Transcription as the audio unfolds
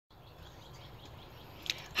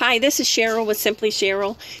Hi, this is Cheryl with Simply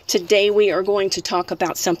Cheryl. Today we are going to talk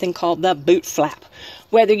about something called the boot flap.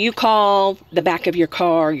 Whether you call the back of your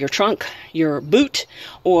car your trunk, your boot,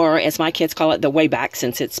 or as my kids call it, the way back,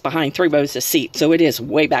 since it's behind 3 rows of seat, so it is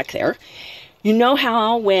way back there. You know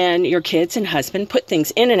how when your kids and husband put things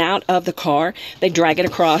in and out of the car, they drag it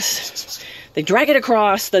across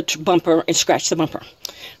the bumper and scratch the bumper.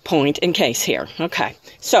 Point in case here. Okay,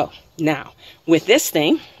 so now with this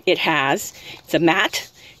thing, it's a mat.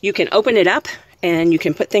 You can open it up and you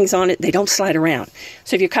can put things on it. They don't slide around.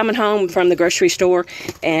 So if you're coming home from the grocery store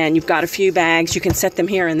and you've got a few bags, you can set them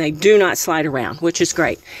here and they do not slide around, which is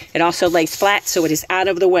great. It also lays flat, so it is out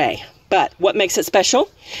of the way. But what makes it special?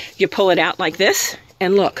 You pull it out like this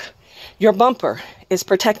and look, your bumper is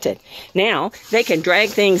protected. Now they can drag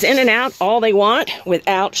things in and out all they want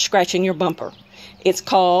without scratching your bumper. It's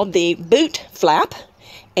called the BootFlap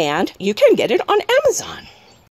and you can get it on Amazon.